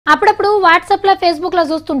అప్పుడప్పుడు వాట్సాప్ లో ఫేస్బుక్ లో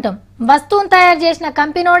చూస్తుంటాం వస్తువును తయారు చేసిన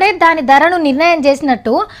కంపెనీడే దాని ధరను నిర్ణయం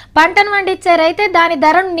చేసినట్టు పంటను పండించే రైతే దాని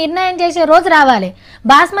ధరను నిర్ణయం చేసే రోజు రావాలి.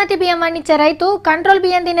 బాస్మతి బియ్యం పండించే రైతు కంట్రోల్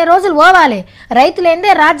బియ్యం తినే రోజులు పోవాలి.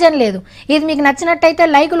 రైతులేందే రాజ్యం లేదు. ఇది మీకు నచ్చినట్టయితే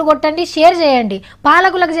లైకులు కొట్టండి, షేర్ చేయండి,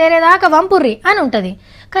 పాలకులకు చేరేదాకా వంపుర్రి అని ఉంటది.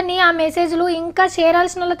 కానీ ఆ మెసేజ్లు ఇంకా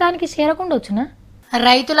చేరాల్సిన దానికి చేరకుండా వచ్చునా?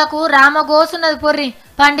 రైతులకు రామగోసున్నది పొర్రి.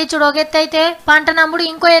 పండించుడు ఒక ఎత్తైతే పంట నమ్ముడు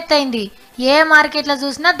ఇంకో ఎత్తైంది. ఏ మార్కెట్లో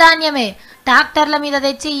చూసినా ధాన్యమే. ట్రాక్టర్ల మీద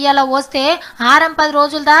తెచ్చి ఇయ్యాల వస్తే 6-10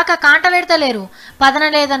 రోజుల దాకా కాంట పెడతలేరు. పదన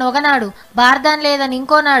లేదని ఒకనాడు, బార్దాన్ లేదని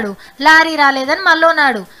ఇంకోనాడు, లారీ రాలేదని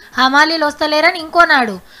మళ్ళోనాడు, హమాలీలు వస్తలేరని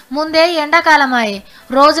ఇంకోనాడు. ముందే ఎండాకాలమాయే.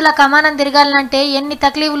 రోజుల కమానం తిరగాలంటే ఎన్ని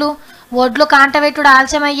తక్లీఫ్లు. ఒడ్లు కాంటబెట్టుడు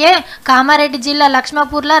ఆలస్యమయ్యే కామారెడ్డి జిల్లా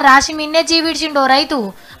లక్ష్మపూర్లో రాశి మిన్నే జీవిడ్చిండో రైతు.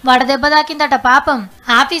 వడదెబ్బ దాకిందట పాపం.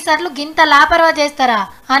 ఆఫీసర్లు గింత లాపర్వా చేస్తారా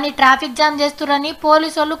అని ట్రాఫిక్ జామ్ చేస్తురని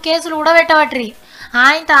పోలీసోళ్ళు కేసులు కూడా పెట్టవట్రి.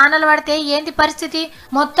 ఆయన ఆనలు పడితే ఏంది పరిస్థితి?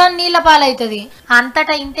 మొత్తం నీళ్ల పాలవుతుంది.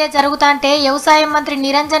 అంతటా ఇంతే జరుగుతాంటే వ్యవసాయ మంత్రి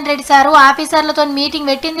నిరంజన్ రెడ్డి సారు ఆఫీసర్లతో మీటింగ్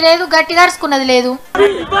పెట్టింది లేదు, గట్టిగా అరుచుకున్నది లేదు.